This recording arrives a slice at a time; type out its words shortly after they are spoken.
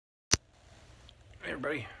Hey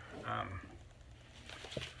everybody, I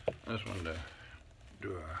just wanted to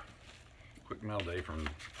do a quick mail day from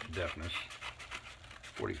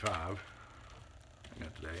Defness45 I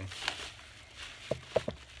got today,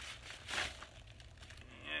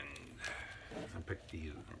 and I picked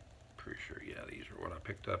these. I'm pretty sure, yeah, these are what I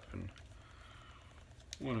picked up in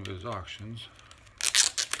one of his auctions.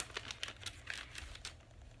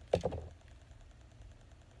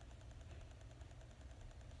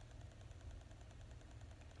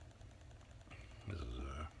 This is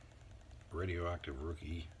a radioactive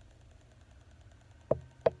rookie.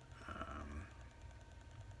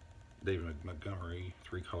 David Montgomery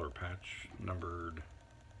 3-color patch, numbered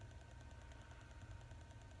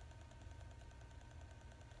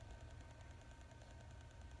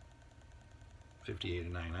 58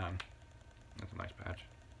 and 99. That's a nice patch.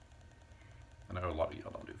 I know a lot of y'all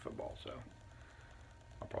don't do football, so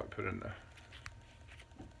I'll probably put in the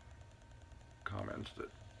comments that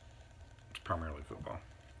it's primarily football.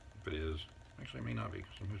 If it is, actually it may not be,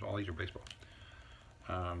 because all these are baseball.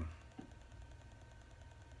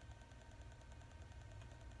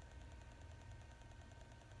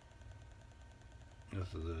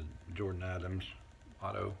 This is a Jordan Adams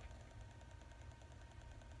auto.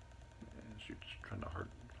 It's trying to hard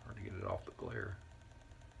to get it off the glare.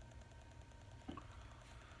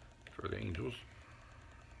 For the Angels.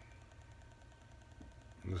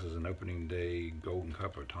 And this is an opening day Golden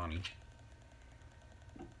Cup of Tawny.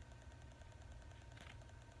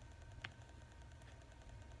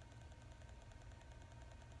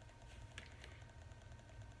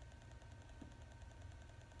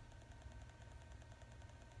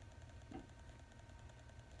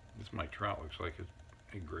 This Mike Trout looks like it's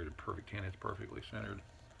a graded perfect 10. It's perfectly centered.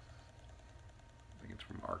 I think it's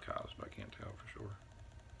from Archives, but I can't tell for sure.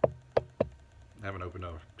 I haven't opened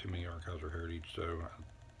up too many Archives or Heritage, so I'm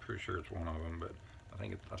pretty sure it's one of them. But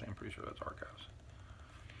I'm pretty sure that's Archives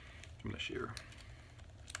from this year.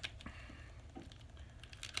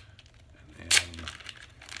 And then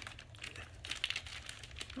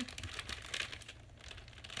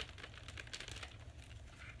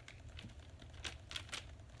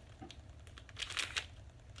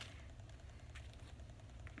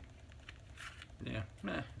yeah,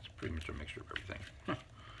 it's pretty much a mixture of everything.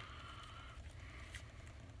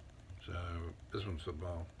 So this one's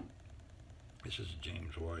football. This is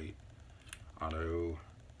James White auto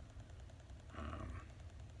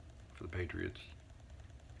for the Patriots.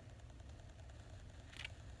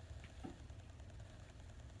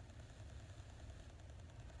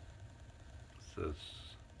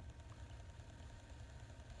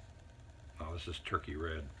 This is Turkey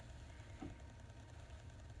Red.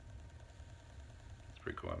 It's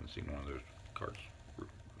pretty cool. I haven't seen one of those cards in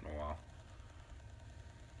a while.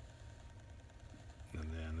 And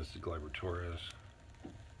then this is Gleyber Torres. I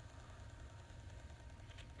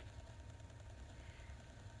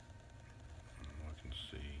can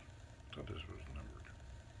see. I thought this was numbered.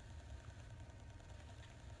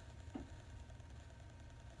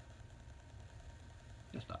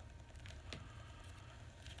 It's not.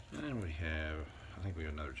 And then we have, I think we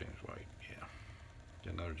have another James White. Yeah.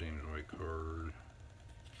 Got another James White card.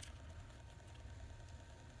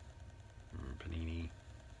 Panini. I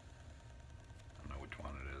don't know which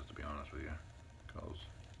one it is, to be honest with you, because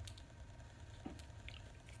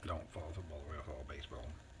I don't follow football the way I follow baseball.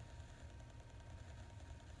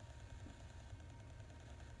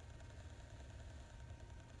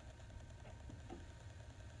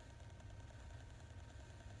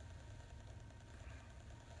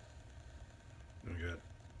 Then we got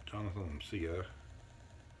Jonathan Sia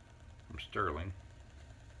from Sterling.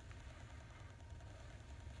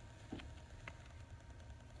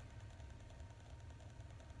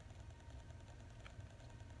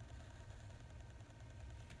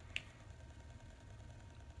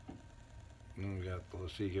 And then we got the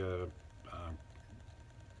Lasiga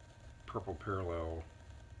purple parallel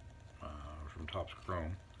from Topps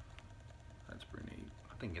Chrome. That's pretty neat.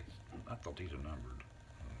 I thought these are numbered.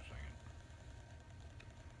 Hold on a second.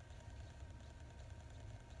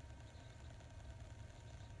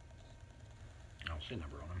 I don't see a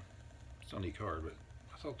number on them. It's a neat card, but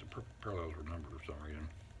I thought the purple parallels were numbered for some reason.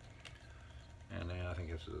 And then I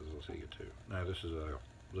think this is Lasiga too. Now this is a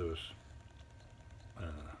Lewis.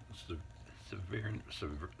 This is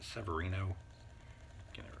Severino.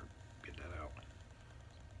 Can't ever get that out.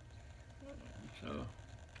 So,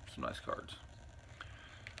 some nice cards.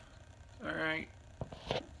 All right.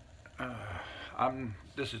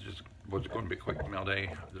 This is just was going to be a quick mail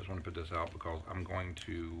day. I just want to put this out because I'm going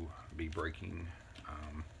to be breaking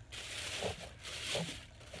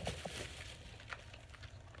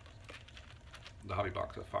the hobby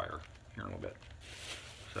box of fire here in a little bit.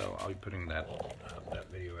 So I'll be putting that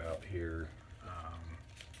video out here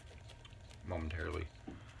momentarily.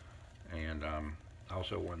 And I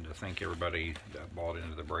also wanted to thank everybody that bought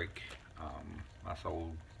into the break. I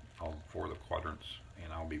sold all 4 of the quadrants,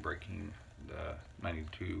 and I'll be breaking the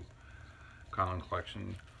 92 Colin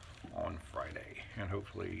collection on Friday, and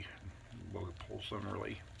hopefully we'll pull some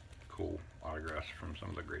really cool autographs from some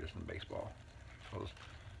of the greatest in baseball. So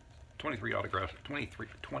 20,000 autographs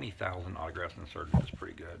inserted is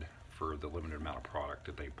pretty good for the limited amount of product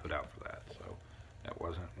that they put out for that. So that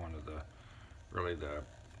wasn't one of the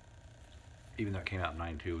even though it came out in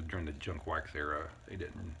 92 during the junk wax era, they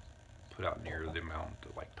didn't put out near the amount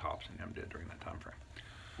that like Topps and them did during that time frame.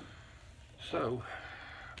 So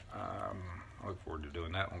I look forward to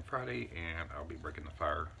doing that on Friday, and I'll be breaking the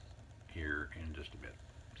fire here in just a bit.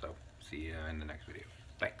 So see you in the next video.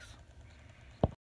 Thanks.